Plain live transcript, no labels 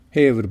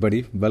Hey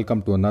everybody,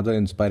 welcome to another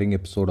inspiring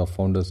episode of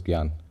Founders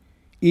Gyan.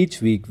 Each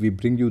week we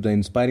bring you the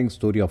inspiring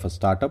story of a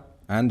startup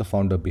and the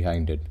founder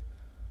behind it.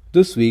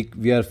 This week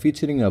we are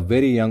featuring a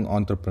very young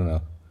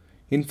entrepreneur.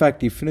 In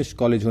fact, he finished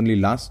college only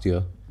last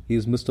year. He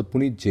is Mr.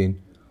 Puneet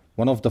Jain,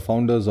 one of the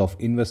founders of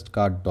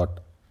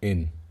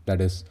investcart.in, that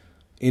is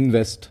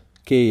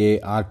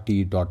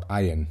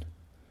investcart.in.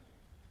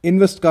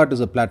 InvestCart is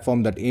a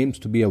platform that aims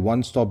to be a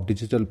one-stop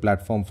digital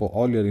platform for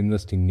all your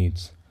investing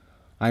needs.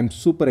 I'm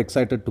super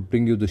excited to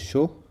bring you this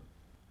show.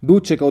 Do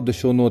check out the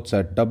show notes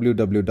at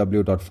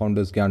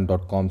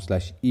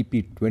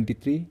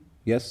www.foundersgyan.com/EP23.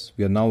 Yes,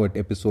 we are now at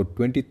episode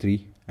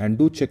 23, and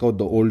do check out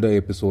the older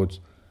episodes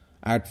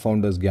at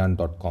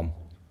foundersgyan.com.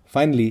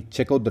 Finally,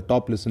 check out the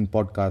top listen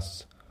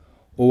podcasts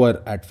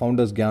over at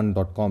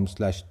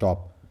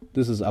foundersgyan.com/top.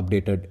 This is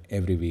updated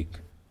every week.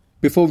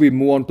 Before we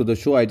move on to the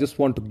show, I just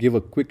want to give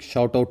a quick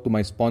shout out to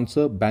my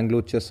sponsor,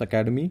 Bangalore Chess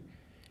Academy.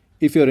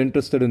 If you're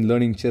interested in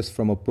learning chess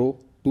from a pro,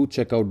 do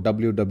check out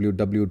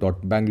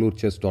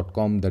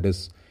www.bangalorechess.com, that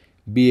is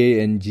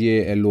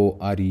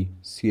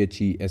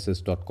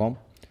BANGALORECHESS.com.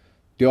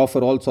 They offer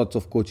all sorts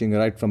of coaching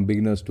right from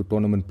beginners to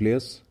tournament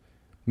players.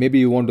 Maybe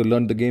you want to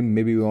learn the game,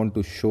 maybe you want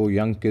to show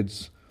young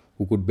kids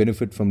who could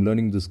benefit from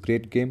learning this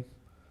great game.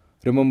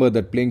 Remember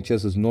that playing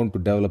chess is known to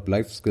develop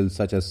life skills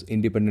such as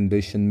independent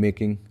decision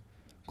making,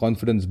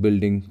 confidence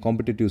building,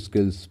 competitive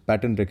skills,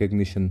 pattern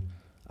recognition,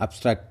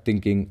 abstract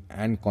thinking,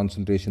 and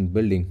concentration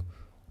building.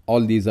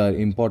 All these are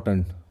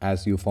important,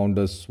 as you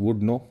founders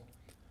would know.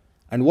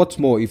 And what's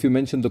more, if you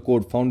mention the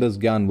code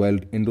FoundersGyan while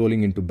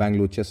enrolling into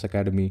Bangalore Chess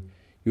Academy,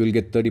 you will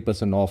get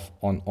 30% off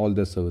on all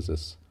their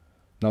services.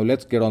 Now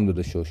let's get on with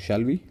the show,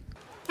 shall we?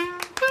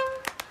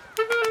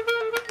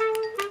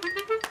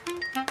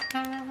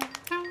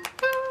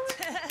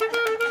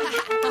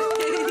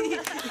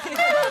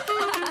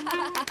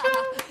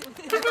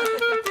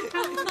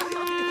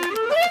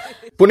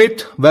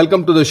 Puneet,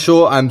 welcome to the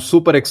show. I'm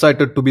super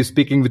excited to be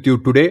speaking with you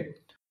today.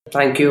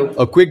 Thank you.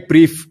 A quick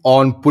brief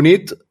on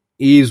Puneet.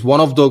 He is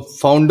one of the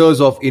founders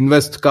of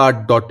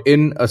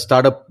investcart.in, a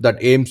startup that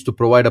aims to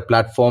provide a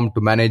platform to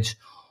manage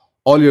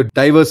all your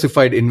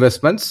diversified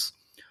investments.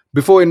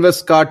 Before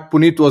InvestCart,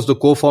 Puneet was the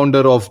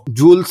co-founder of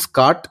Jules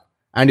Cart.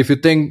 And if you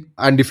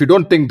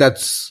don't think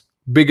that's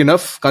big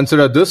enough,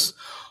 consider this.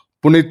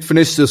 Puneet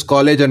finished his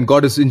college and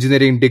got his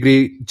engineering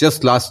degree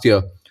just last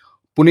year.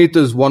 Puneet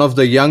is one of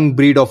the young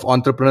breed of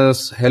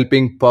entrepreneurs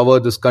helping power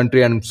this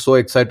country, and I'm so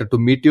excited to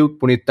meet you.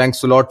 Puneet,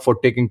 thanks a lot for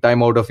taking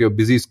time out of your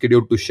busy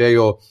schedule to share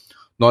your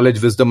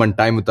knowledge, wisdom, and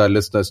time with our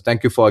listeners.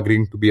 Thank you for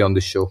agreeing to be on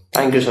the show.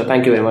 Thank you, sir.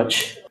 Thank you very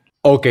much.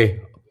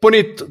 Okay.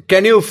 Puneet,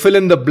 can you fill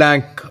in the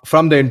blank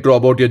from the intro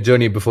about your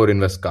journey before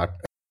InvestCart?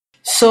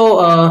 So,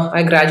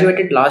 I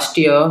graduated last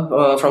year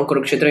from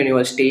Kurukshetra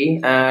University,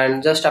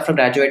 and just after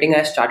graduating,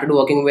 I started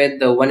working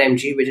with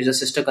 1MG, which is a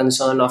sister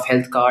concern of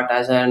HealthCart,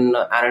 as an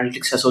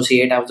analytics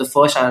associate. I was the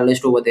first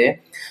analyst over there.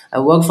 I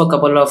worked for a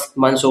couple of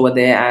months over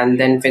there, and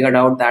then figured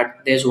out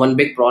that there's one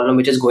big problem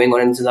which is going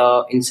on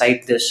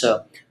inside this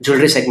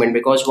jewelry segment.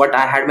 Because what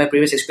I had my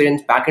previous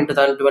experience back in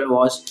 2012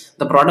 was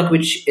the product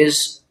which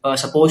is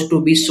supposed to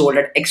be sold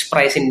at X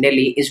price in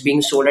Delhi is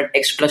being sold at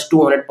X plus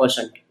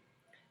 200%.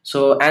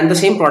 So, and the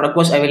same product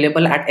was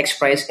available at X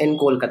price in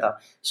Kolkata.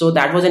 So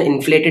that was an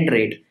inflated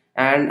rate.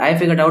 And I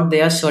figured out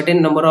there are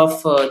certain number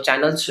of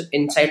channels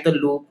inside the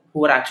loop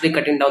who are actually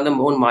cutting down their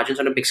own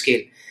margins on a big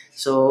scale.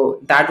 So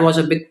that was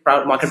a big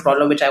market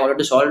problem which I wanted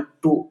to solve,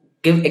 to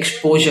give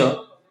exposure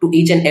to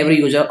each and every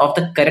user of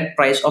the correct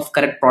price of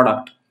correct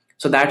product.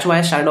 So that's why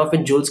I started off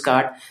with Jules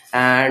Cart,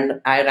 and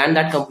I ran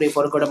that company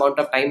for a good amount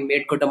of time,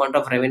 made good amount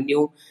of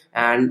revenue,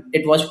 and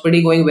it was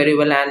pretty going very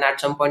well. And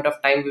at some point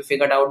of time, we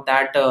figured out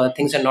that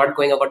things are not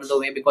going according to the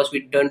way, because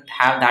we don't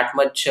have that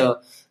much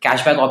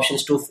cashback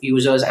options to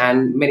users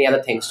and many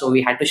other things. So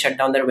we had to shut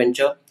down that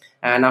venture.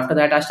 And after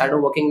that, I started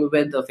working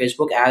with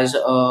Facebook as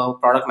a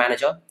product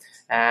manager.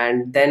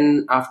 And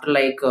then after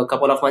like a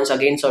couple of months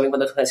again serving for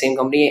the same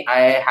company,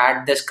 I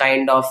had this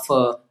kind of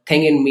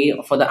thing in me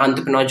for the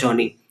entrepreneur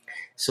journey.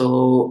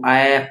 So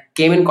I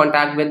came in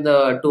contact with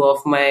two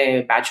of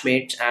my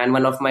batchmates and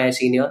one of my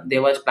senior. They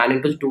were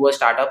planning to do a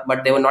startup,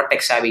 but they were not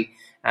tech savvy.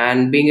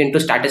 And being into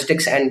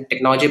statistics and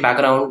technology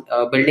background,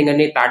 building a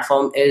new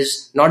platform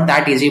is not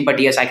that easy. But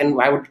yes, I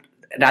would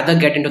rather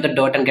get into the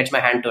dirt and get my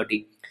hand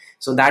dirty.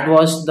 So that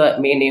was the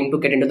main aim, to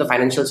get into the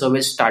financial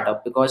service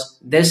startup, because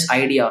this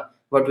idea,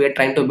 what we are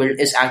trying to build,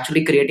 is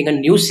actually creating a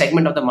new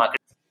segment of the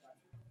market.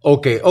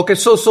 Okay.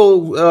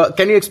 So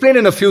can you explain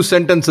in a few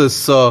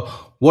sentences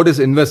what is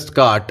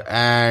InvestCart,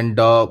 and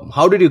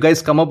how did you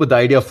guys come up with the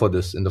idea for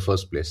this in the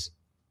first place?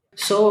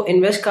 So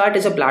InvestCart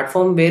is a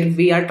platform where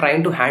we are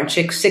trying to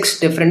handshake 6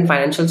 different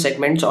financial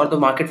segments, or the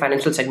market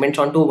financial segments,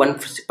 onto one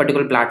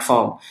particular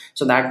platform.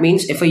 So that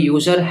means if a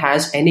user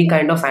has any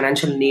kind of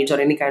financial needs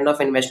or any kind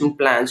of investment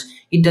plans,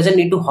 he doesn't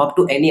need to hop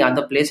to any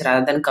other place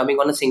rather than coming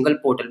on a single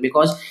portal,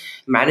 because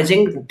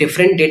managing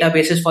different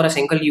databases for a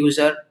single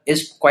user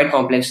is quite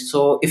complex.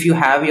 So if you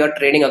have your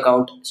trading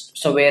account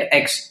somewhere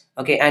X,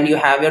 okay, and you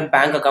have your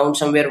bank account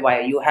somewhere Y,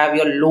 you have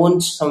your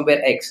loans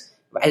somewhere X,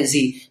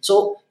 Z.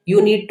 So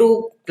you need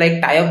to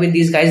like tie up with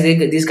these guys.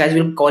 These guys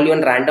will call you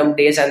on random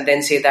days and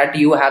then say that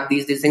you have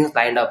these things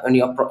lined up in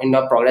your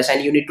progress,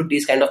 and you need to do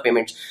these kind of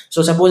payments.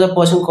 So suppose a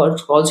person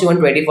calls you on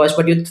 21st,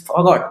 but you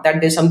forgot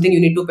that there's something you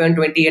need to pay on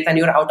 28th and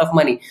you're out of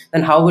money.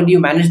 Then how would you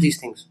manage these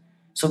things?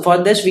 So for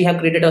this, we have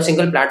created a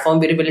single platform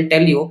where we will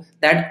tell you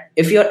that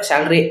if your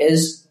salary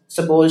is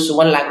suppose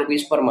 1 lakh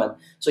rupees per month,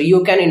 so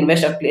you can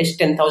invest at least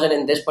 10,000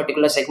 in this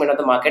particular segment of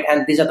the market,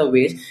 and these are the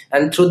ways.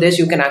 And through this,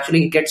 you can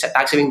actually get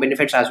tax saving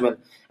benefits as well.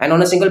 And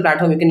on a single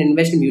platform, you can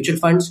invest in mutual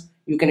funds,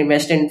 you can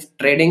invest in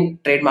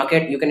trade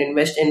market, you can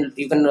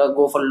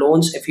go for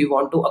loans if you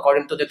want to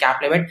according to the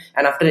cap limit,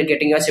 and after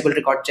getting your civil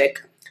record check.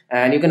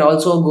 And you can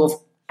also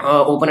go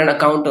open an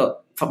account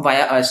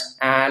via us,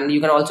 and you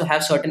can also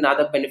have certain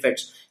other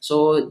benefits.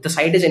 So the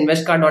site is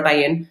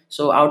investcard.in.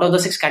 So out of the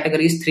 6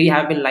 categories, 3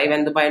 have been live,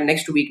 and by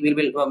next week we'll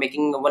be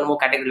making one more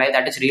category live,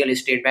 that is real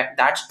estate.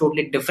 That's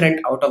totally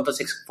different out of the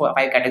 5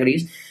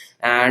 categories,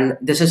 and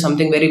this is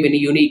something very very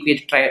unique we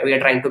are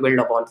trying to build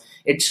upon.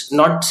 It's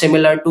not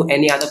similar to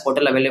any other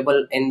portal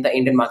available in the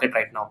Indian market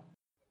right now.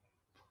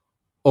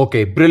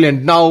 Okay,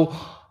 brilliant. Now,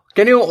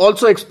 can you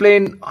also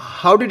explain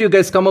how did you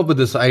guys come up with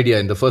this idea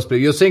in the first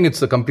place? You're saying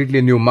it's a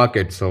completely new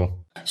market, so.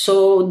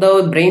 So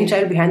the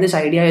brainchild behind this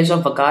idea is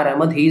of Waqar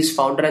Ahmed. He is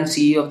founder and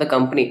CEO of the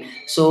company.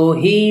 So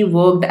he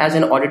worked as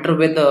an auditor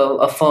with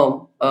a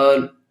firm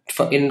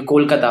in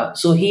Kolkata.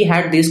 So he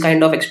had this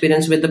kind of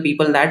experience with the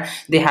people that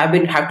they have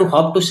to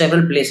hop to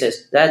several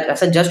places. That,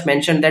 as I just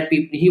mentioned, that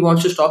he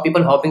wants to stop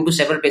people hopping to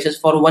several places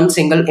for one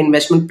single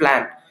investment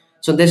plan.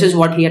 So this is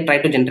what he had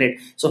tried to generate.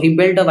 So he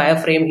built a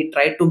wireframe. He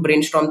tried to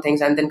brainstorm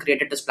things and then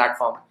created this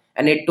platform.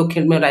 And it took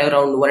him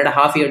around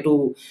 1.5 years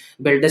to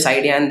build this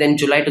idea. And then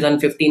July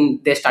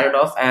 2015, they started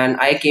off, and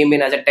I came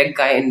in as a tech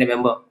guy in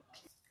November.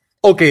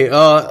 Okay,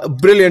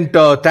 brilliant.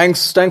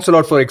 Thanks a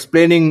lot for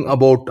explaining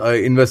about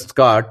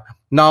InvestCard.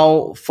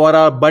 Now, for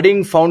our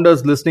budding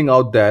founders listening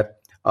out there,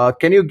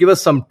 can you give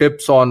us some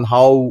tips on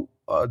how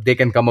they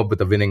can come up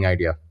with a winning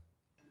idea?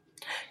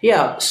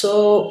 Yeah,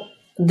 so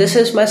this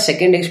is my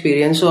second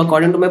experience. So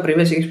according to my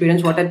previous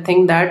experience, what I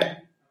think that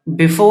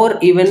before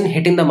even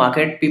hitting the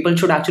market, people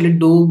should actually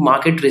do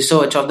market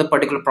research of the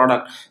particular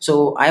product.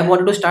 So I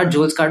wanted to start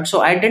Jules Card,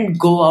 so I didn't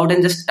go out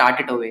and just start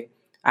it away.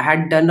 I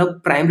had done a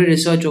primary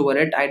research over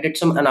it. I did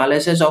some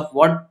analysis of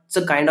what's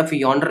the kind of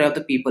genre of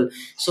the people.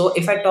 So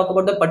if I talk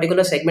about the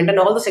particular segment and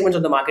all the segments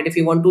of the market, if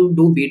you want to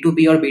do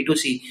B2B or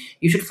B2C,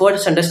 you should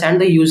first understand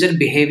the user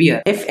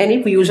behavior. If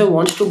any user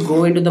wants to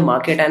go into the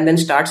market and then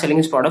start selling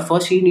his product,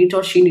 first he needs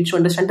or she needs to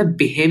understand the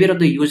behavior of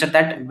the user,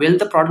 that will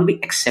the product be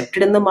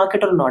accepted in the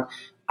market or not?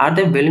 Are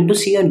they willing to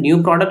see a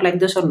new product like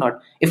this or not?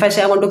 If I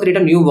say I want to create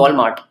a new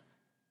Walmart,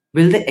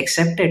 will they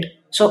accept it?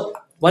 So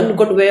one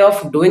good way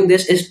of doing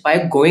this is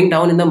by going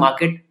down in the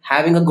market,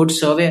 having a good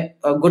survey,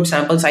 a good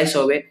sample size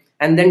survey,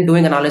 and then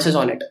doing analysis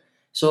on it.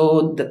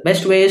 So the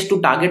best way is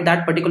to target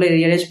that particular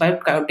area is by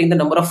counting the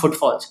number of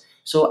footfalls.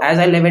 So as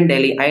I live in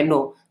Delhi, I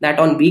know that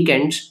on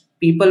weekends,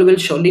 people will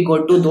surely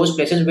go to those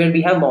places where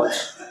we have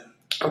malls.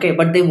 Okay,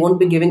 but they won't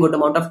be giving good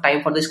amount of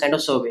time for this kind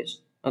of surveys.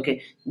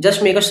 Okay,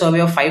 just make a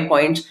survey of 5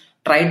 points.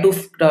 Try to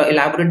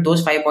elaborate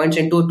those 5 points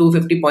into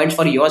 250 points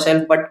for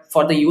yourself, but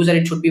for the user,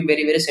 it should be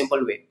very, very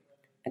simple way.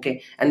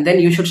 Okay, and then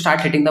you should start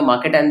hitting the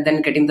market and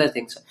then getting the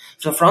things.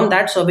 So from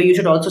that survey, you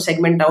should also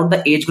segment out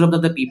the age group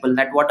of the people,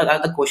 that what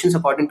are the questions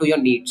according to your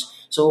needs.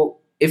 So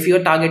if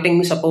you're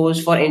targeting,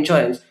 suppose for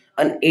insurance,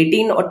 an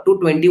 18 or to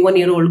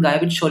 21-year-old guy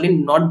will surely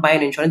not buy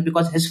an insurance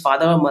because his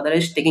father or mother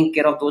is taking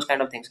care of those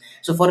kind of things.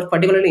 So for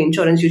particularly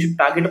insurance, you should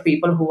target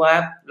people who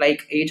have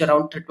like age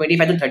around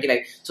 25 to 35.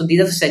 So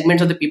these are the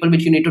segments of the people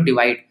which you need to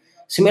divide.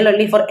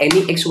 Similarly, for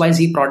any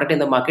XYZ product in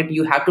the market,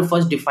 you have to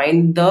first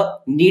define the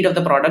need of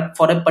the product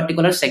for a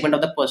particular segment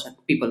of the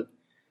people.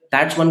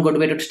 That's one good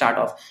way to start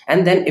off.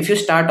 And then if you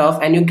start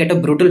off and you get a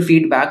brutal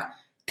feedback,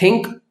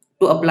 think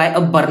to apply a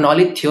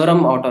Bernoulli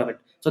theorem out of it.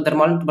 So the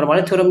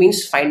Bernoulli theorem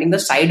means finding the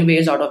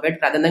sideways out of it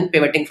rather than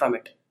pivoting from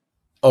it.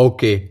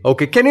 Okay.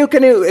 Can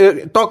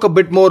you talk a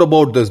bit more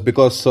about this,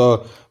 because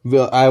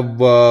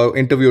I've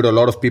interviewed a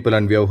lot of people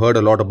and we have heard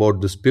a lot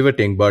about this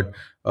pivoting, but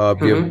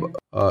we have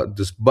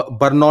this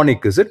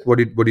Bernoulli, is it? What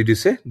did you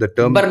say? The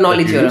term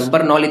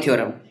Bernoulli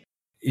theorem.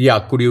 Yeah,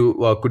 could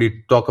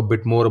you talk a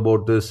bit more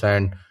about this?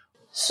 And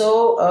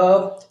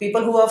so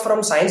people who are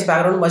from science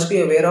background must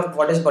be aware of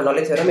what is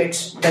Bernoulli theorem.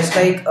 It's just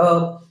like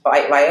a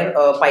pipe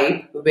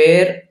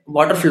where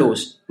water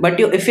flows. But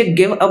if you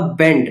give a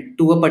bend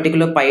to a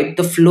particular pipe,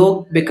 the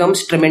flow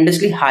becomes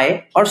tremendously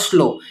high or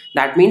slow.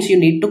 That means you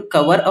need to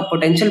cover a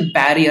potential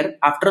barrier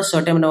after a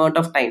certain amount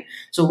of time.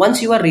 So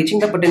once you are reaching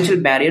the potential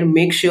barrier,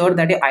 make sure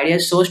that your idea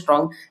is so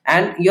strong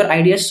and your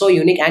idea is so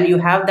unique and you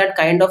have that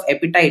kind of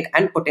appetite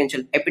and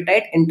potential.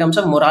 Appetite in terms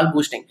of morale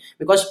boosting,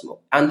 because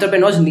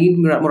entrepreneurs need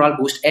morale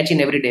boost each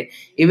and every day.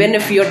 Even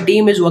if your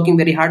team is working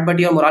very hard but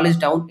your morale is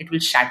down, it will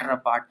shatter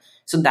apart.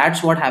 So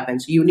that's what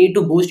happens. You need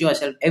to boost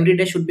yourself. Every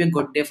day should be a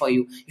good day for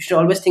you. You should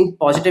always think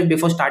positive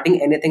before starting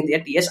anything.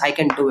 That yes, I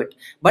can do it.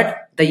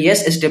 But the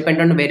yes is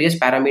dependent on various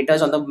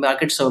parameters on the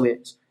market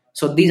surveys.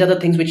 So these are the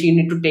things which you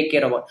need to take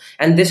care about,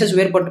 and this is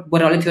where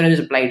Borrelli theorem is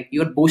applied.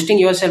 You are boosting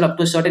yourself up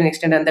to a certain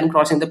extent and then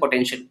crossing the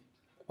potential.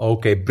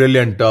 Okay,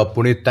 brilliant,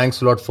 Puneet.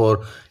 Thanks a lot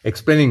for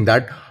explaining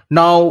that.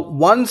 Now,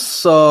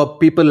 once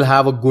people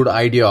have a good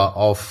idea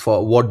of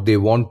what they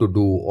want to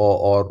do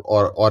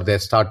or their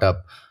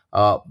startup,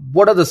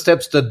 what are the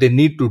steps that they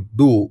need to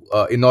do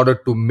in order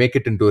to make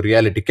it into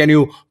reality? Can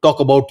you talk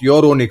about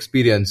your own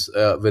experience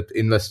with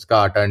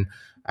InvestCart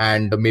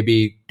and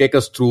maybe take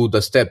us through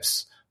the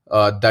steps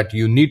that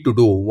you need to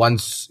do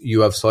once you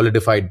have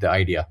solidified the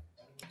idea?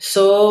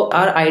 So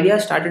our idea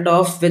started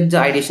off with the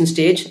ideation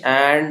stage,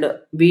 and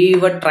we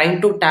were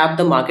trying to tap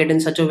the market in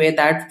such a way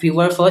that we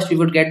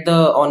would get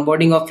the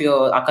onboarding of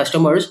our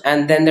customers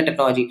and then the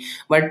technology.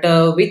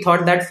 But we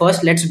thought that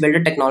first let's build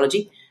a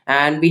technology,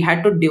 and we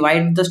had to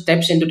divide the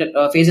steps into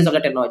phases of the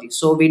technology.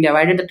 So we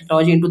divided the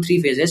technology into three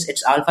phases.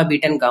 It's alpha,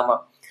 beta, and gamma.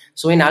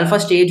 So in alpha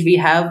stage, we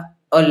have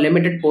a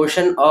limited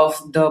portion of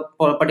the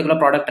particular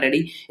product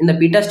ready. In the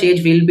beta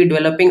stage, we'll be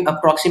developing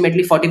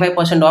approximately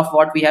 45% of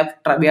what we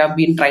have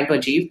been trying to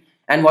achieve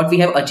and what we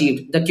have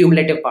achieved, the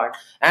cumulative part.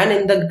 And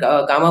in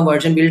the gamma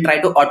version, we'll try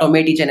to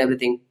automate each and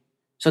everything.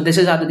 So these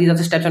are the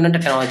steps on the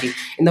technology.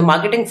 In the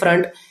marketing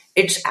front,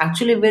 it's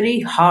actually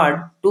very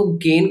hard to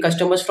gain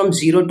customers from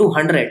 0 to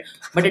 100,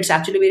 but it's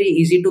actually very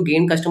easy to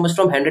gain customers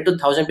from 100 to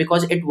 1000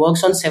 because it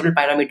works on several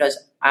parameters,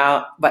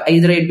 but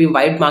either it be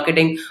wide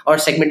marketing or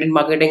segmented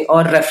marketing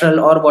or referral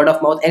or word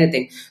of mouth,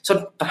 anything.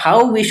 So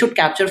how we should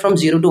capture from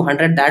 0 to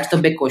 100, that's the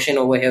big question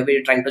over here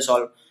we're trying to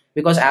solve,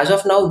 because as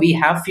of now we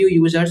have few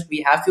users,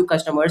 we have few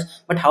customers,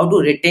 but how to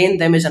retain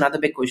them is another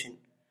big question.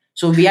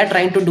 So we are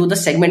trying to do the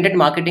segmented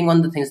marketing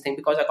on the thing,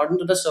 because according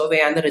to the survey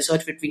and the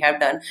research which we have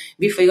done,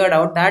 we figured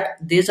out that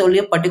there's only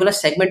a particular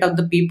segment of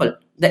the people,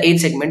 the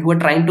age segment, who are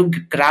trying to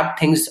grab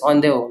things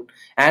on their own,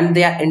 and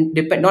they are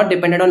not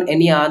dependent on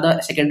any other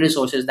secondary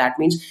sources. That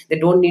means they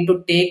don't need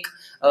to take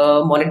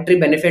monetary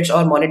benefits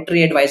or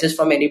monetary advices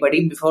from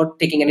anybody before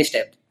taking any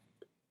step.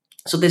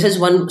 So this is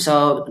one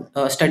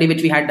study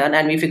which we had done,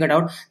 and we figured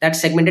out that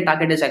segmented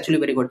target is actually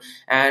very good.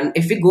 And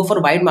if we go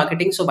for wide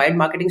marketing, so wide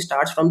marketing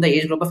starts from the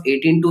age group of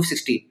 18 to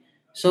 60.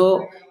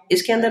 So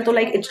iske andar to,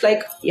 like, it's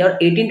like your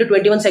 18 to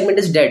 21 segment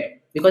is dead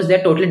because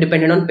they're totally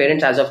dependent on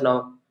parents as of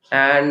now.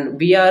 And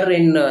we are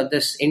in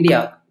this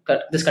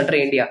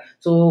country, India.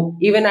 So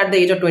even at the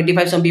age of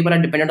 25, some people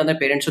are dependent on their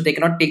parents, so they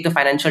cannot take the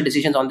financial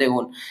decisions on their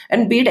own.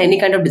 And be it any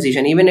kind of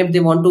decision, even if they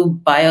want to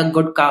buy a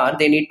good car,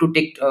 they need to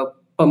take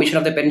permission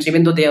of their parents,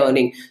 even though they are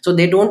earning. So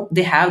they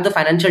have the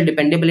financial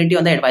dependability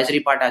on the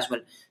advisory part as well.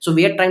 So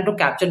we are trying to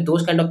capture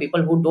those kind of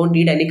people who don't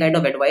need any kind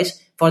of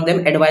advice. For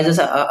them, advisors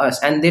are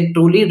us, and they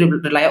truly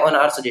rely on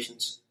our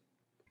suggestions.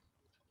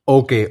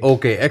 Okay,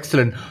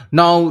 excellent.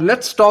 Now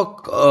let's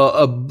talk.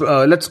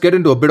 Let's get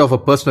into a bit of a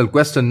personal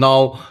question.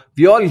 Now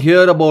we all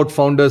hear about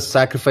founders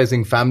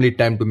sacrificing family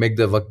time to make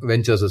their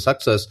ventures a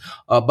success.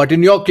 But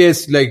in your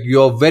case, like,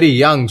 you're very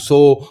young,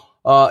 so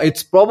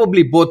it's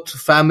probably both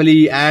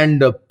family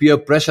and peer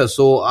pressure.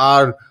 So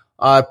are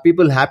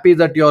people happy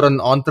that you're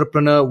an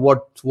entrepreneur?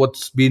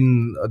 What's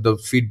been the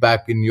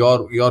feedback in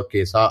your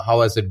case? How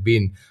has it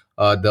been,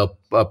 the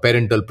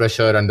parental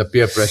pressure and the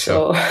peer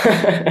pressure?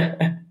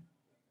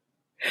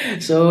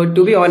 So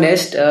to be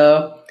honest,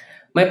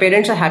 my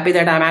parents are happy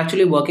that I'm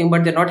actually working,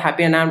 but they're not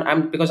happy, and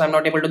I'm because I'm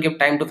not able to give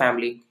time to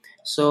family.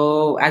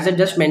 So as I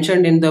just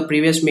mentioned in the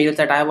previous mail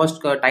that I was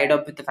tied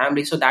up with the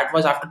family, so that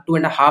was after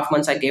 2.5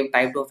 months I gave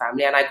time to a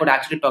family, and I could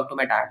actually talk to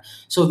my dad.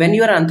 So when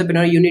you are an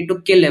entrepreneur, you need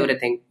to kill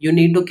everything. You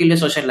need to kill your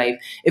social life.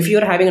 If you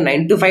are having a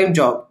 9 to 5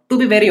 job, to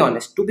be very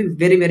honest, to be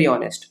very very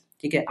honest,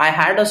 okay, I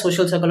had a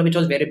social circle which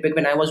was very big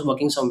when I was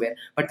working somewhere.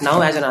 But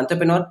now as an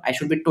entrepreneur, I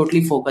should be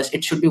totally focused.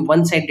 It should be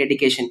one side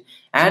dedication.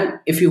 And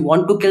if you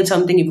want to kill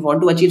something, if you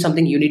want to achieve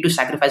something, you need to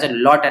sacrifice a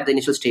lot at the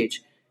initial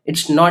stage.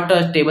 It's not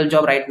a stable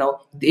job right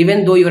now.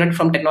 Even though you're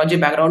from technology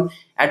background,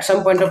 at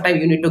some point of time,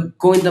 you need to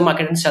go in the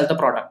market and sell the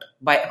product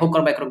by hook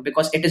or by crook,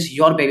 because it is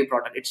your baby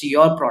product. It's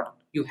your product.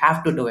 You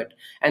have to do it.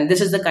 And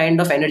this is the kind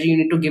of energy you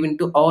need to give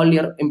into all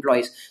your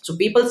employees. So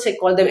people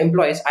call them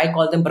employees. I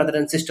call them brothers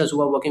and sisters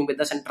who are working with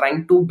us and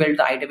trying to build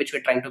the idea which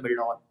we're trying to build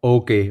on.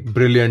 Okay,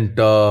 brilliant,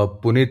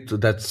 Puneet.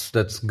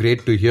 That's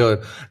great to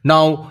hear.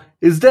 Now,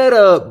 is there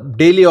a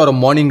daily or a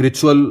morning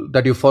ritual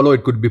that you follow?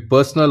 It could be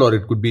personal or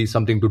it could be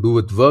something to do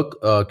with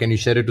work. Can you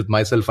share it with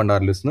myself and our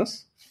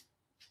listeners?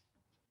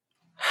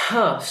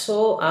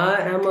 So I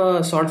am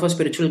a sort of a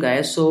spiritual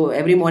guy. So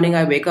every morning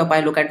I wake up,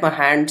 I look at my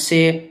hand,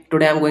 say,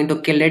 today I'm going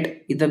to kill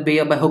it, either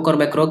be by hook or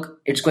by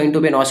crook. It's going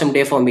to be an awesome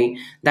day for me.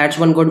 That's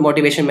one good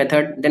motivation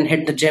method. Then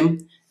hit the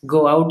gym,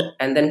 go out,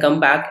 and then come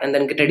back, and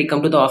then get ready,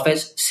 come to the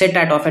office, sit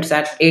at office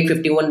at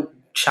 8:51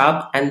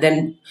 sharp, and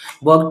then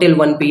work till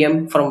 1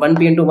 p.m. From 1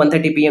 p.m. to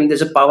 1:30 p.m.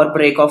 there's a power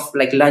break of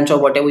like lunch or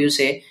whatever you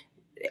say.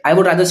 I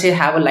would rather say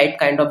have a light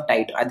kind of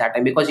diet at that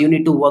time, because you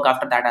need to work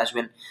after that as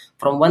well.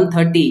 From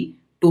 1:30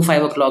 to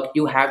 5 o'clock,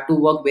 you have to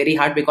work very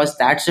hard, because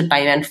that's the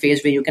time and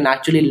phase where you can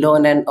actually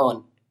learn and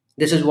earn.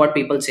 This is what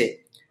people say.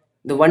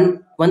 The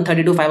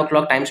 1:30 to 5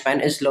 o'clock time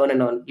span is learn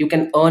and earn. You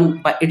can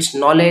earn by its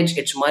knowledge,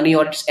 its money,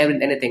 or it's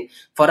anything.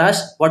 For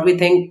us, what we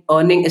think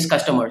earning is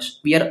customers.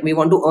 We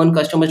want to earn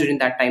customers during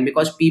that time,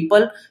 because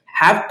people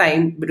have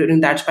time during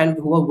that span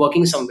who are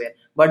working somewhere.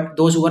 But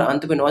those who are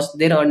entrepreneurs,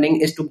 their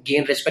earning is to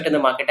gain respect in the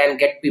market and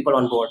get people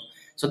on board.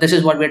 So this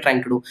is what we're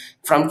trying to do.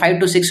 From 5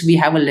 to 6, we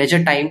have a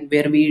leisure time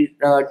where we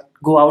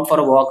go out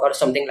for a walk or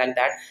something like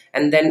that,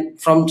 and then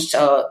from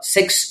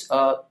 6.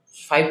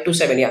 5 to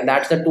 7, yeah,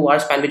 that's the 2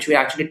 hours span which we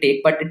actually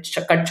take, but it's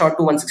cut short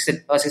to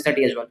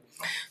 6:30 as well.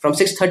 From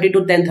 6:30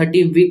 to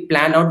 10:30, we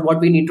plan out what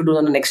we need to do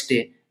on the next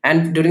day,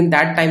 and during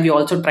that time we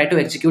also try to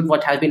execute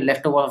what has been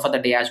left over for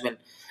the day as well.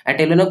 At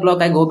 11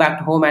 o'clock I go back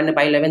to home, and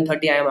by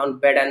 11:30 I am on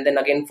bed, and then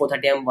again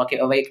 4:30 I'm walking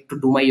awake to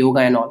do my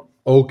yoga and all.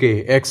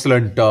 Okay,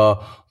 excellent,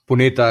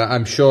 Puneet.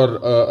 I'm sure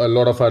a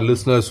lot of our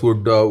listeners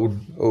would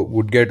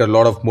get a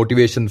lot of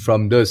motivation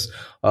from this.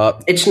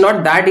 It's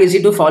not that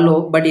easy to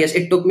follow, but yes,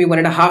 it took me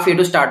 1.5 years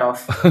to start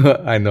off.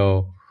 I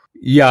know.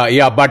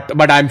 Yeah,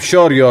 but I'm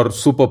sure you're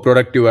super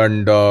productive,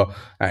 and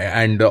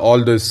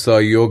all this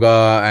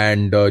yoga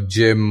and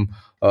gym,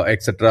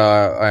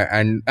 etc.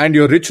 And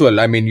your ritual.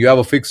 I mean, you have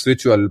a fixed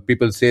ritual.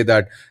 People say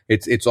that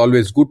it's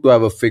always good to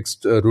have a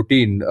fixed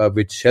routine,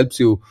 which helps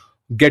you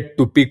get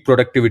to peak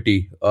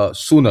productivity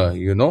sooner.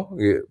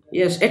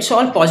 Yes, it's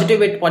all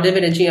positive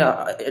energy,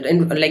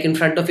 like in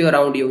front of you,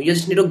 around you. You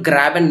just need to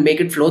grab and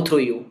make it flow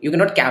through you. You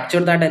cannot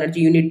capture that energy.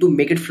 You need to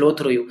make it flow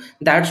through you.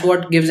 That's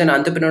what gives an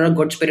entrepreneur a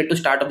good spirit to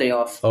start the day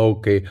off.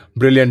 Okay,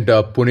 brilliant,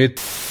 Puneet.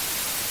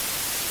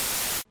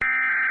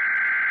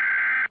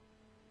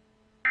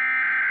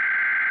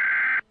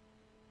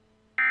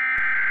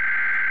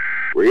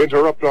 We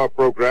interrupt our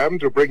program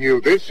to bring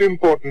you this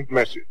important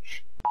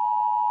message.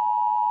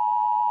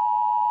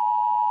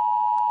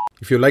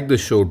 If you like this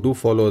show, do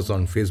follow us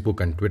on Facebook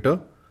and Twitter.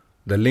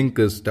 The link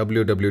is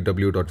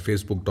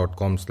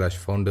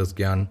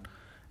www.facebook.com/foundersgyan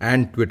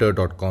and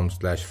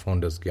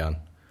twitter.com/foundersgyan.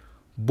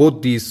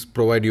 Both these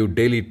provide you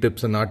daily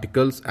tips and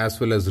articles as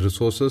well as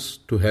resources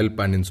to help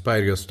and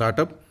inspire your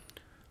startup.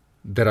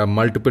 There are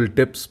multiple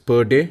tips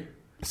per day.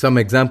 Some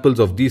examples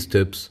of these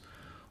tips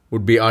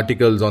would be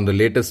articles on the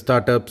latest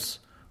startups,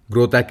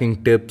 growth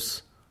hacking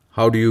tips,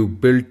 how do you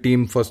build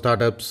team for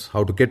startups,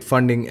 how to get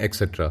funding,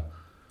 etc.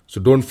 So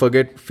don't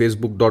forget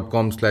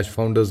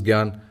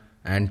facebook.com/foundersgyan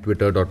and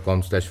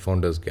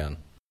twitter.com/foundersgyan.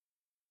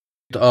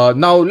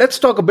 Now let's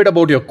talk a bit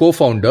about your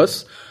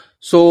co-founders.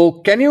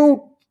 So can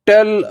you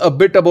tell a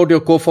bit about your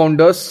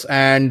co-founders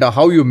and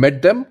how you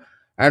met them?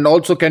 And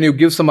also, can you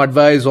give some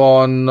advice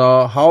on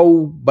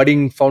how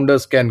budding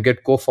founders can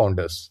get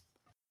co-founders?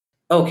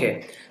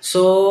 Okay,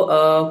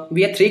 so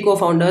we are three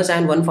co-founders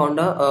and one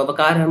founder.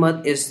 Waqar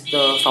Ahmed is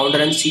the founder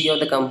and CEO of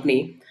the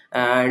company,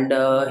 and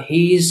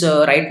he's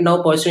right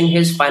now pursuing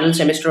his final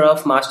semester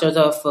of Masters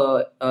of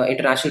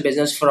International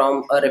Business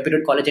from a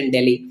reputed college in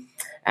Delhi.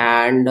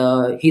 And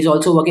he's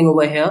also working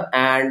over here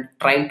and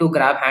trying to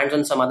grab hands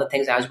on some other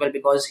things as well,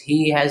 because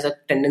he has a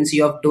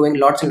tendency of doing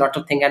lots and lots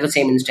of things at the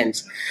same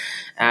instance.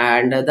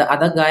 And the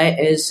other guy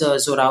is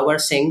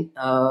Zorawar Singh.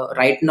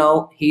 Right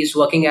now he's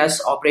working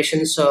as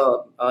operations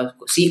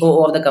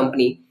COO of the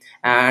company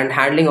and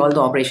handling all the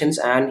operations,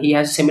 and he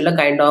has similar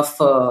kind of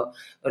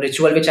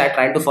ritual which I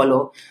try to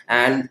follow.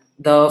 And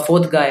the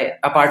fourth guy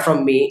apart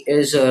from me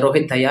is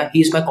Rohit Dhaya.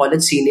 He's my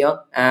college senior,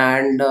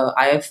 and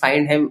I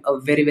find him a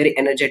very very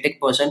energetic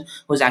person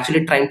who's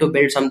actually trying to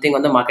build something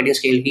on the marketing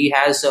scale. He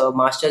has a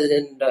master's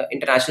in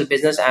international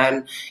business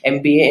and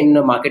MBA in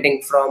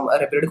marketing from a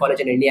reputed college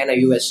in India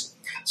and US.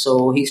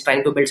 So he's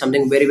trying to build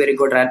something very very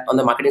good on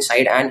the marketing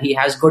side, and he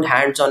has good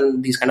hands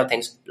on these kind of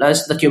things.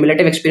 Plus the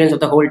cumulative experience of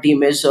the whole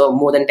team is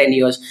more than 10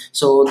 years,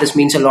 so this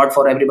means a lot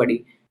for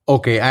everybody.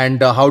 Okay,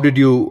 and how did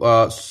you,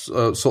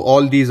 so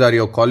all these are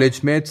your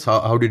college mates,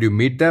 how did you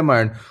meet them,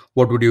 and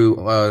what would you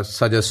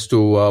suggest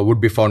to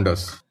would-be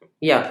founders?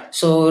 Yeah,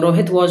 so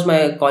Rohit was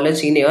my college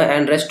senior,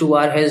 and rest two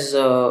are his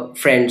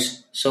friends.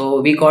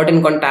 So we got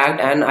in contact,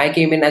 and I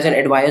came in as an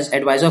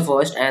advisor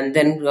first, and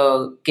then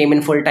came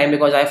in full time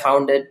because I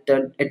found it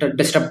a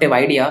disruptive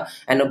idea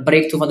and a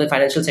breakthrough for the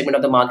financial segment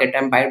of the market,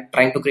 and by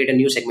trying to create a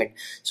new segment.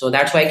 So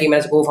that's why I came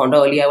as a co-founder.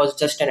 Earlier, I was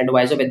just an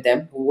advisor with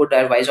them who would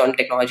advise on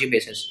technology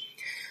basis.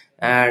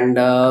 And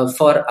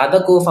for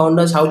other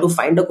co-founders, how to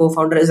find a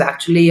co-founder is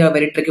actually a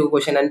very tricky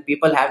question, and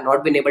people have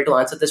not been able to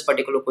answer this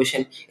particular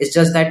question. It's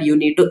just that you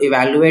need to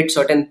evaluate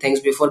certain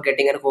things before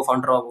getting a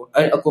co-founder on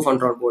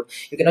board.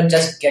 You cannot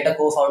just get a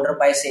co-founder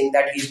by saying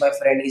that he's my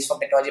friend, he's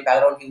from technology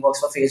background, he works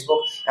for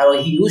Facebook, or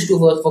he used to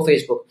work for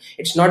Facebook.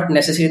 It's not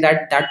necessary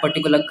that that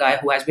particular guy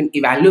who has been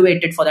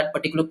evaluated for that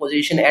particular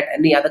position at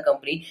any other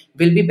company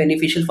will be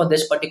beneficial for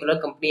this particular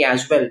company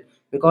as well,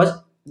 because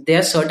there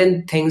are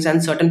certain things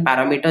and certain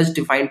parameters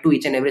defined to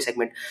each and every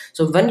segment.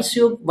 So once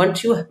you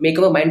make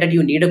up a mind that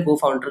you need a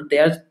co-founder,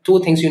 there are two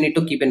things you need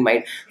to keep in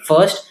mind.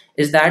 First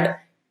is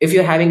that if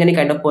you're having any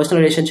kind of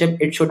personal relationship,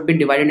 it should be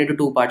divided into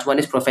two parts. One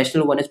is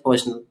professional, one is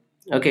personal.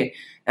 Okay.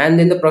 And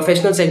in the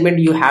professional segment,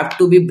 you have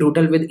to be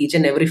brutal with each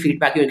and every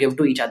feedback you give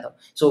to each other.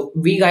 So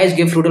we guys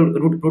give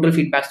brutal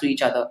feedbacks to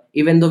each other,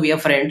 even though we are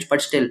friends,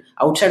 but still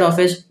outside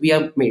office we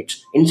are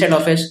mates, inside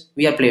office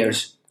we are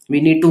players.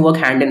 We need to work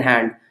hand in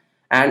hand.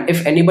 And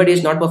if anybody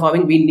is not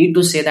performing, we need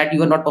to say that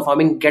you are not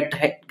performing, get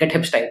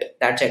hips tight,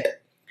 that's it.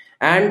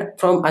 And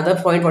from other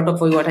point,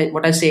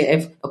 what I say,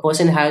 if a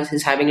person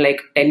is having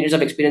like 10 years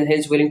of experience, he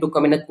is willing to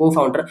come in a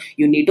co-founder,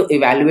 you need to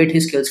evaluate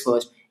his skills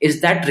first. Is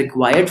that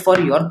required for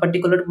your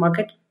particular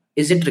market?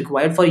 Is it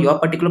required for your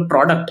particular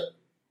product?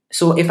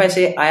 So if I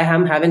say I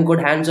am having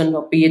good hands on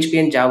PHP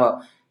and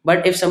Java,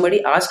 but if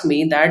somebody asks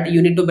me that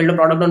you need to build a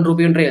product on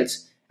Ruby on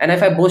Rails, and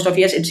if I boast of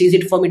yes, it's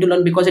easy for me to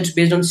learn because it's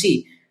based on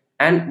C,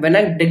 and when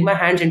I dig my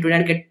hands into it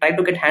and try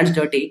to get hands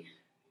dirty,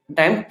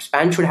 time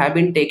span should have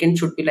been taken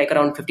should be like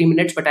around 50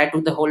 minutes, but I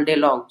took the whole day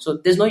long. So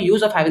there's no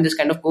use of having this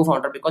kind of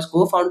co-founder, because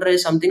co-founder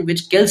is something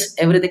which kills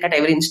everything at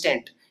every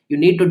instant. You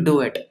need to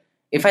do it.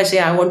 If I say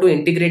I want to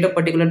integrate a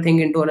particular thing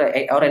into or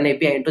an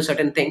API into a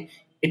certain thing,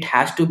 it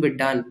has to be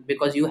done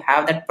because you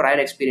have that prior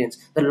experience.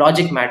 The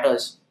logic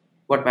matters.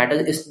 What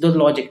matters is the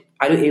logic.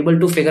 Are you able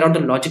to figure out the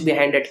logic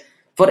behind it?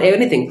 For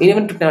everything,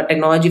 even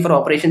technology, for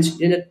operations,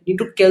 you need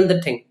to kill the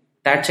thing.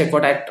 That's it.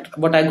 What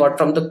I got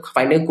from the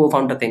finding a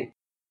co-founder thing.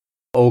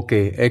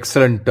 Okay,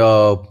 excellent,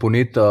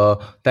 Puneet.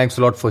 Thanks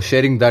a lot for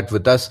sharing that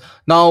with us.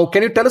 Now,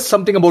 can you tell us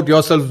something about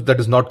yourself that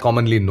is not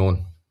commonly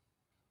known?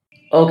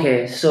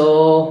 Okay,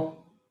 so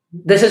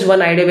this is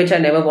one idea which I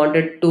never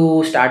wanted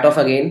to start off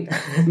again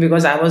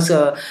because I was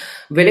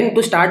willing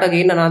to start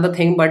again another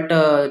thing, but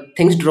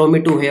things drove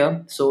me to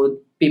here. So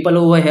people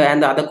over here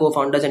and the other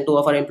co-founders and two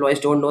of our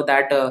employees don't know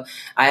that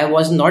I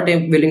was not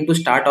willing to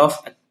start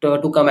off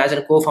to come as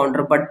a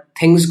co-founder, but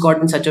things got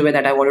in such a way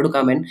that I wanted to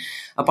come in.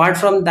 Apart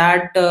from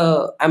that,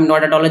 I'm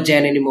not at all a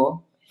Jain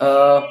anymore.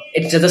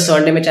 It's just a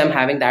surname which I'm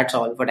having. That's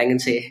all what I can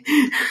say.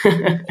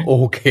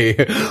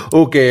 Okay,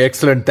 okay,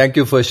 excellent. Thank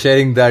you for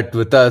sharing that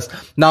with us.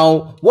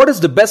 Now, what is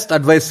the best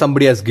advice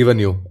somebody has given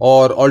you,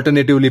 or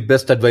alternatively,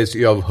 best advice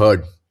you have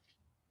heard?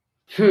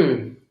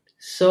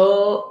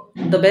 So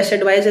the best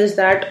advice is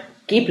that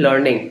keep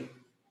learning.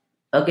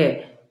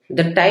 Okay.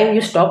 The time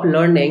you stop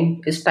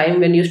learning is time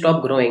when you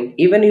stop growing.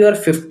 Even you are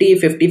 50,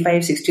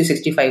 55, 60,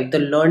 65, the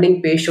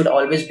learning pace should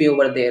always be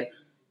over there.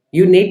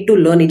 You need to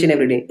learn each and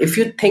every day. If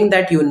you think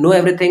that you know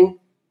everything,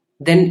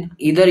 then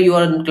either you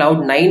are on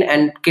cloud nine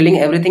and killing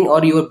everything,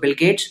 or you are Bill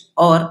Gates,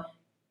 or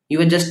you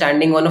are just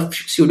standing on a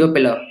pseudo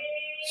pillar.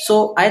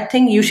 So I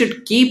think you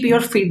should keep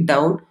your feet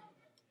down,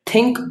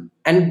 think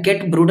and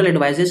get brutal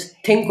advices,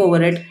 think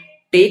over it,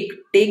 take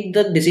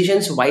the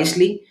decisions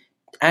wisely,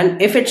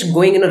 and if it's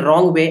going in a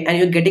wrong way and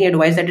you're getting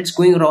advice that it's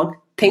going wrong,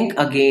 think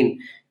again.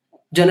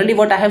 Generally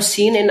what I have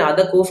seen in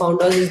other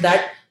co-founders is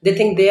that they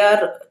think they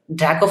are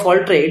jack of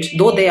all trades,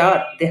 though they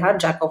are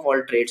jack of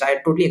all trades. I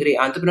totally agree,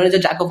 entrepreneur is a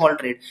jack of all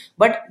trade,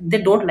 but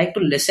they don't like to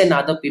listen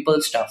other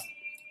people's stuff.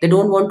 They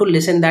don't want to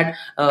listen that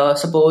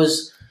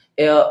suppose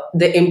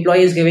the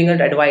employee is giving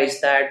an advice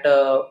that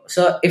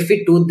so if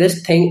we do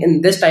this thing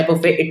in this type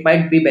of way it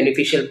might be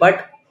beneficial,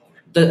 but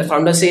the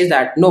founder says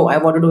that no, I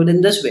want to do it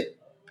in this way.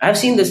 I've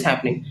seen this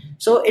happening.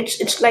 So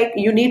it's like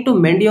you need to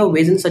mend your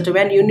ways in such a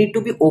way, and you need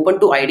to be open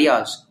to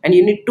ideas, and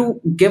you need to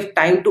give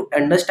time to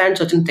understand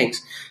certain things.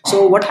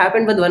 So what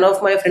happened with one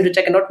of my friends, which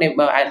I cannot name,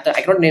 I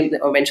cannot name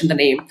or mention the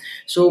name.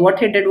 So what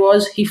he did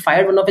was he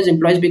fired one of his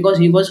employees because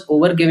he was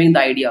over giving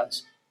the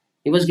ideas.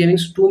 He was giving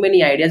too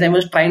many ideas and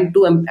was trying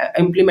to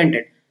implement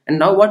it. And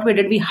now what we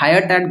did, we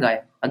hired that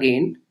guy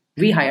again.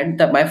 We hired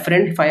my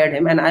friend fired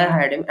him, and I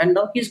hired him, and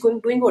now he's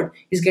doing good.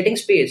 He's getting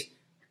space.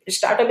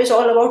 Startup is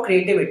all about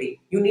creativity.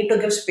 You need to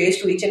give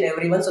space to each and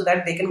everyone so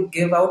that they can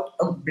give out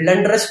a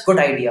blunderous good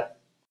idea.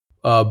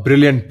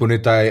 Brilliant,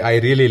 Punit. I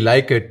really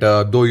like it.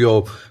 Though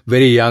you're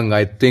very young,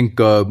 I think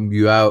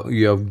you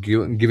have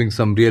giving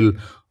some real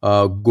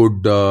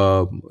good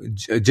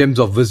gems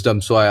of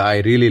wisdom. So I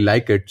really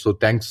like it. So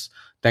thanks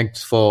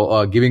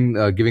for giving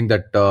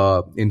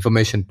that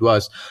information to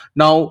us.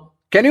 Now,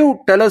 can you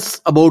tell us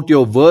about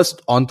your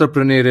worst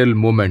entrepreneurial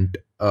moment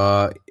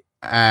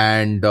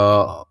and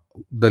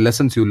the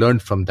lessons you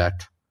learned from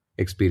that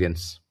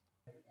experience?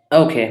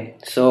 Okay,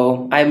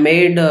 so I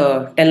made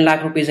 10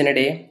 lakh rupees in a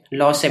day,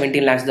 lost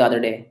 17 lakhs the other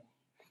day.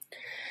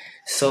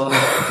 So,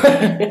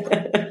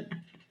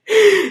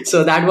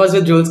 so that was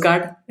with Jules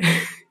card.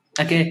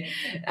 Okay,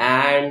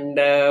 and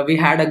we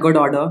had a good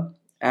order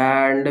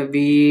and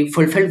we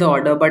fulfilled the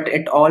order, but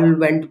it all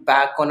went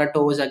back on our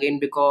toes again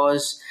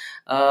because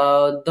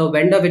the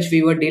vendor which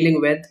we were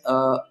dealing with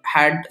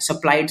had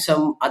supplied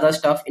some other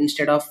stuff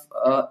instead of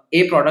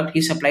A product.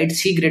 He supplied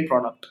C grade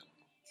product,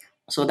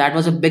 so that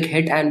was a big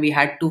hit, and we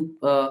had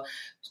to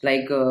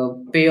like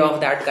pay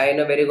off that guy in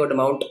a very good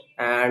amount.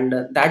 And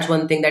that's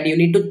one thing that you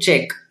need to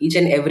check each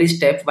and every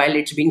step while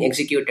it's being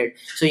executed.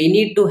 So you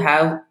need to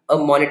have a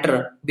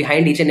monitor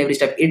behind each and every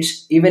step.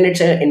 It's even it's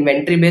an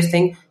inventory based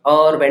thing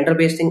or vendor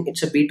based thing,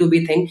 it's a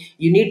B2B thing.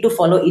 You need to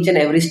follow each and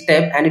every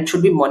step, and it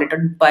should be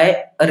monitored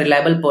by a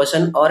reliable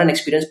person or an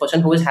experienced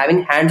person who is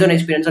having hands-on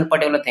experience on a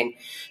particular thing.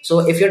 So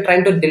if you're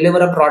trying to deliver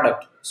a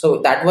product,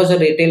 so that was a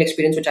retail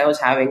experience which I was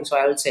having, so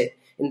I will say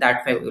in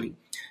that way only.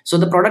 So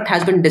the product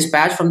has been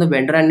dispatched from the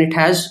vendor and it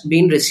has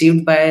been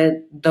received by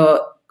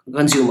the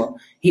consumer.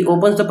 He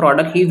opens the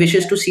product, he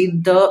wishes to see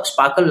the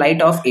sparkle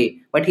light of A,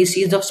 but he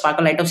sees the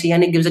sparkle light of C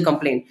and he gives a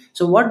complaint.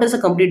 So what does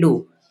the company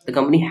do? The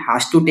company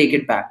has to take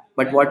it back.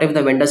 But what if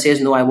the vendor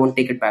says, no, I won't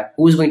take it back?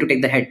 Who is going to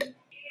take the hit?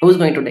 Who's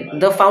going to take?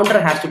 The founder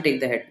has to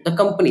take the hit. The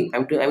company.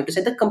 I'm to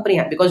say the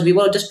company because we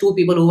were just two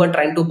people who were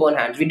trying to burn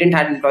hands. We didn't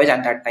have employees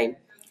at that time.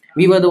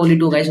 We were the only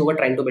two guys who were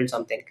trying to build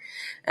something,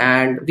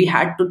 and we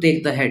had to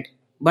take the hit.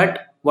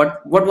 But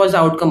what was the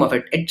outcome of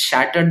it? It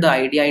shattered the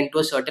idea into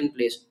a certain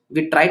place.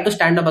 We tried to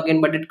stand up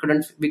again, but it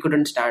couldn't. We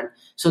couldn't stand.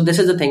 So this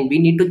is the thing. We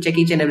need to check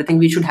each and everything.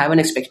 We should have an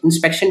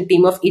inspection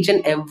team of each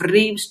and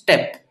every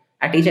step.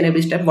 At each and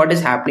every step, what is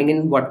happening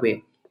in what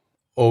way.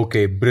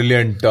 Okay,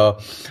 brilliant.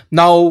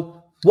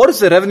 Now, what is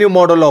the revenue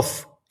model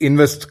of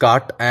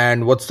InvestCart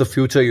and what's the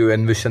future you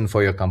envision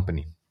for your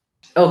company?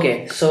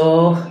 Okay,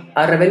 so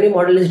our revenue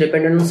model is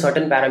dependent on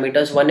certain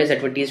parameters. One is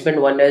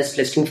advertisement, one is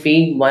listing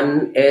fee,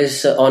 one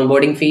is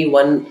onboarding fee,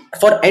 one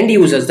for end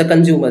users, the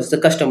consumers, the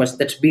customers.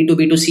 That's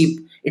B2B2C.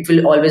 It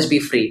will always be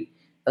free.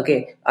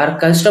 Okay, our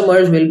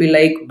customers will be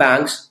like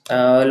banks,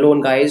 loan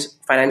guys,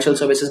 financial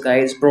services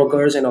guys,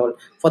 brokers, and all.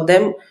 For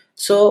them,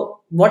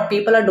 so what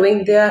people are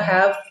doing, they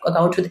have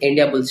accounts with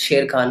India Bulls,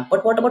 Sher Khan.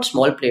 But what about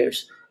small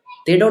players?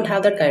 They don't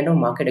have that kind of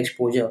market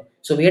exposure.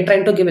 So we are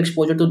trying to give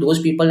exposure to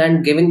those people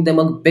and giving them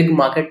a big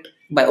market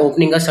by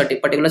opening a certain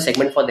particular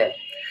segment for them.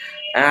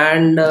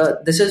 And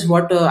this is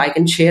what I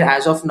can share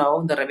as of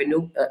now. The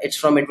revenue, it's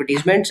from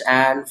advertisements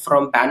and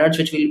from banners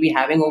which we'll be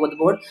having over the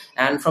board,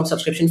 and from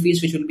subscription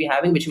fees which we'll be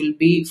having, which will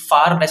be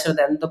far lesser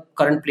than the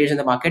current players in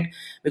the market.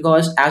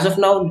 Because as of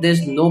now,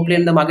 there's no player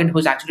in the market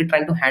who's actually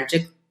trying to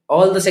handshake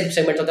all the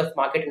segments of the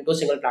market into a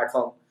single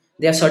platform.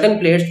 There are certain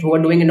players who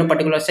are doing in a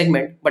particular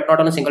segment, but not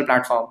on a single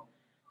platform.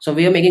 So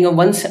we are making a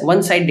one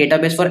side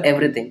database for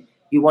everything.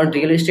 You want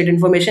real estate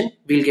information,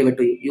 we'll give it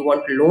to you. You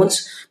want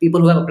loans, people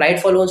who have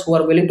applied for loans, who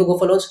are willing to go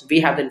for loans, we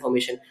have the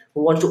information.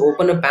 Who wants to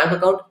open a bank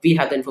account, we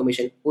have the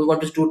information. Who want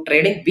to do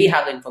trading, we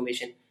have the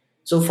information.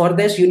 So for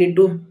this, you need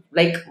to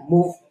like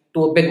move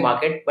to a big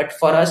market. But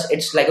for us,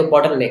 it's like a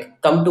bottleneck.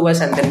 Come to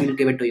us and then we'll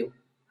give it to you.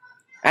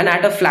 And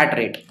at a flat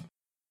rate.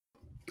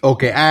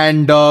 Okay,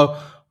 and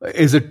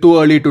is it too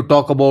early to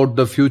talk about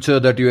the future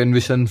that you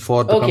envision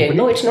for the company?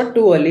 No, it's not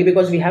too early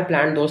because we have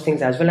planned those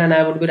things as well, and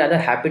I would be rather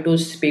happy to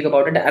speak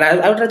about it. And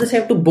I would rather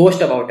say to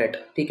boast about it.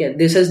 Okay,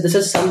 this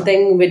is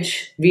something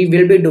which we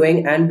will be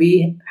doing, and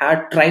we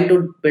are trying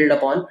to build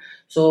upon.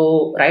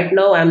 So right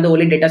now, I'm the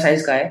only data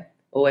science guy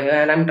over here,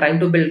 and I'm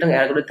trying to build an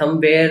algorithm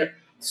where.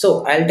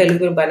 So I'll tell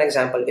you by an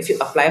example. If you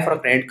apply for a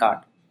credit card,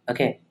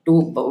 okay,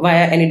 to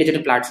via any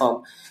digital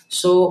platform.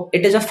 So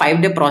it is a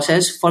 5-day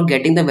process for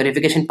getting the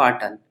verification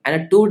part done,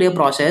 and a 2-day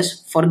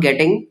process for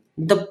getting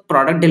the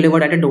product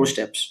delivered at a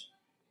doorsteps.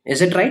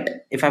 Is it right?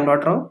 If I'm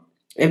not wrong,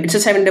 if it's a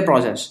 7-day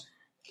process.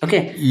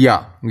 Okay.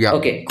 Yeah.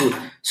 Okay, cool.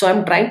 So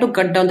I'm trying to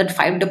cut down that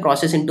 5-day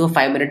process into a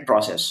 5-minute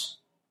process.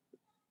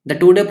 The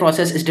 2-day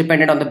process is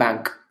dependent on the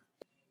bank.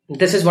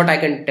 This is what I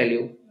can tell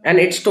you, and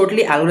it's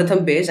totally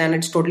algorithm based and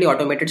it's totally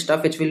automated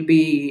stuff which will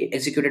be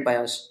executed by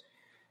us.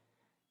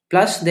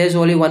 Plus, there's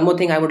only one more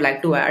thing I would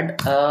like to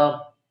add.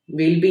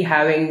 We'll be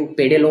having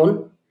payday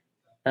loan.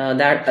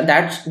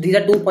 That's these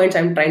are 2 points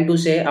I'm trying to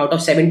say out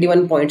of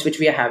 71 points which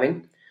we are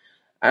having.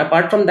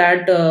 Apart from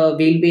that,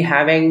 we'll be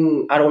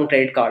having our own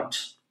credit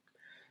cards.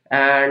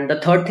 And the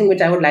third thing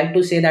which I would like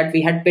to say that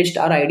we had pitched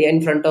our idea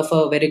in front of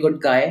a very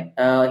good guy.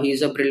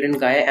 He's a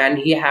brilliant guy, and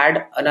he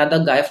had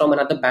another guy from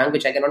another bank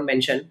which I cannot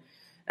mention.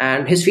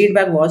 And his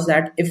feedback was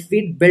that if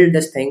we build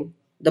this thing,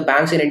 the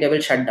banks in India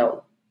will shut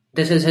down.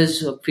 This is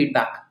his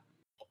feedback.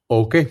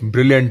 Okay,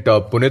 brilliant,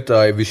 Punit.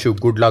 I wish you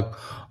good luck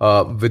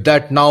with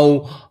that.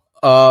 Now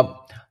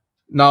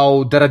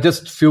there are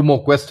just few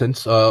more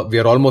questions. We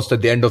are almost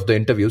at the end of the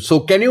interview. So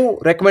can you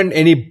recommend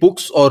any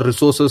books or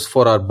resources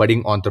for our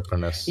budding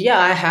entrepreneurs? Yeah,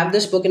 I have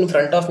this book in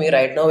front of me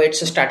right now.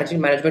 It's a strategy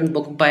management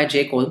book by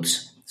Jay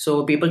Kolbs.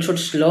 So people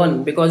should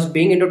learn, because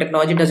being into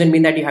technology doesn't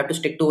mean that you have to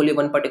stick to only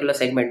one particular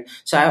segment.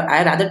 So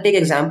I rather take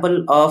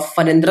example of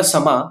Fanendra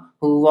Sama,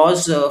 who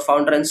was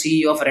founder and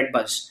CEO of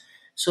Redbus.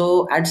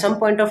 So at some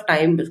point of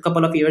time, a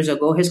couple of years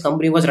ago, his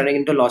company was running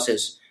into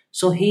losses.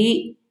 So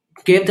he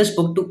gave this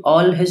book to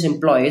all his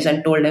employees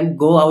and told them,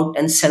 go out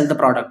and sell the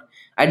product.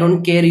 I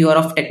don't care you are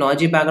of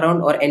technology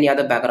background or any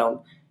other background.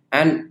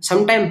 And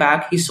sometime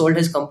back, he sold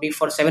his company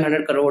for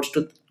 700 crores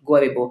to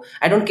GoWipo.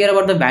 I don't care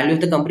about the value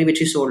of the company which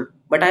he sold,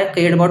 but I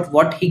cared about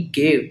what he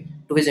gave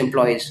to his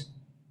employees.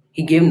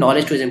 He gave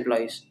knowledge to his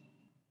employees.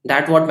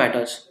 That's what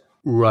matters.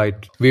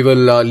 Right. We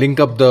will link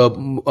up the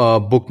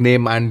book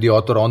name and the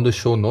author on the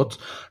show notes.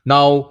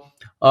 Now,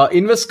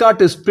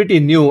 InvestCart is pretty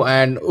new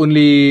and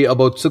only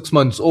about 6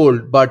 months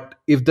old. But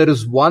if there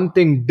is one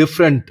thing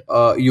different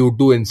you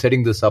do in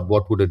setting this up,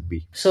 what would it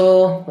be?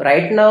 So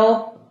right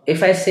now,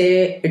 if I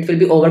say it will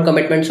be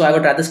overcommitment, so I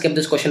would rather skip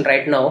this question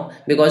right now,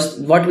 because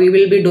what we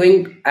will be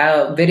doing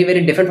very,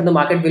 very different from the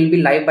market will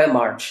be live by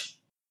March.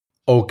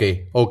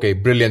 Okay,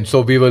 brilliant.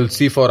 So we will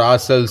see for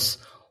ourselves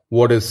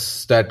what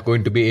is that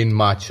going to be in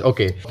March.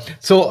 Okay.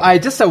 So I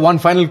just have one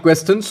final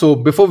question. So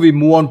before we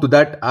move on to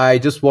that, I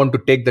just want to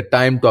take the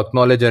time to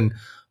acknowledge and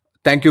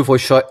thank you for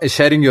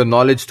sharing your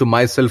knowledge to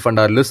myself and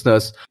our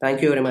listeners.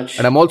 Thank you very much.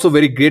 And I'm also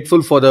very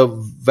grateful for the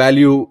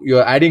value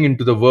you're adding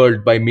into the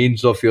world by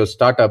means of your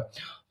startup.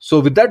 So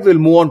with that, we'll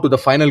move on to the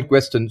final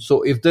question.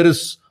 So if there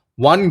is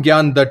one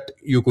gyan that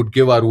you could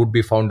give our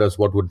would-be founders,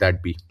 what would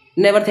that be?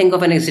 Never think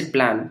of an exit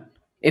plan.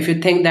 If you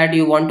think that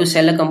you want to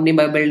sell a company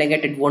by building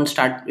it, it won't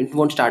start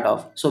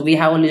off. So we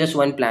have only just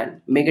one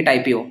plan: make it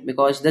IPO,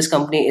 because this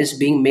company is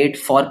being made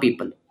for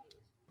people.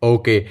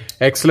 Okay,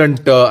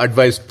 excellent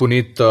advice,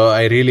 Puneet.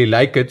 I really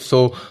like it.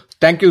 So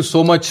thank you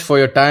so much for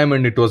your time,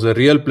 and it was a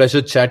real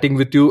pleasure chatting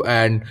with you,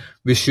 and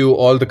wish you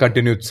all the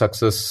continued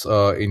success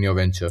in your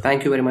venture.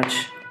 Thank you very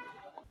much.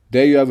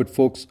 There you have it,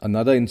 folks.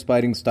 Another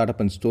inspiring startup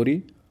and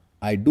story.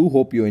 I do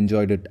hope you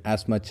enjoyed it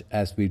as much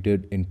as we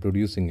did in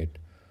producing it.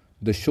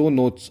 The show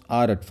notes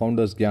are at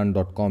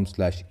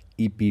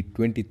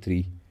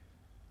foundersgyan.com/EP23.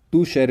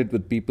 Do share it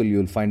with people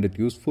you'll find it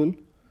useful.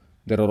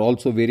 There are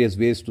also various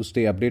ways to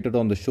stay updated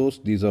on the shows.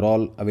 These are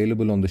all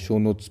available on the show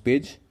notes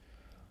page.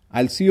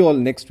 I'll see you all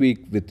next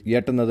week with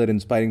yet another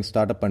inspiring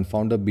startup and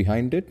founder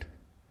behind it.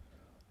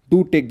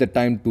 Do take the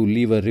time to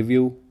leave a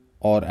review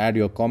or add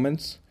your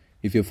comments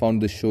if you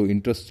found this show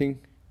interesting.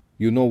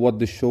 You know what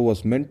this show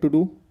was meant to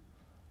do.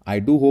 I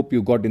do hope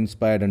you got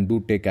inspired and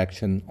do take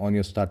action on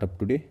your startup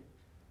today.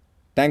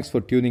 Thanks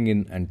for tuning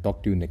in and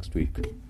talk to you next week.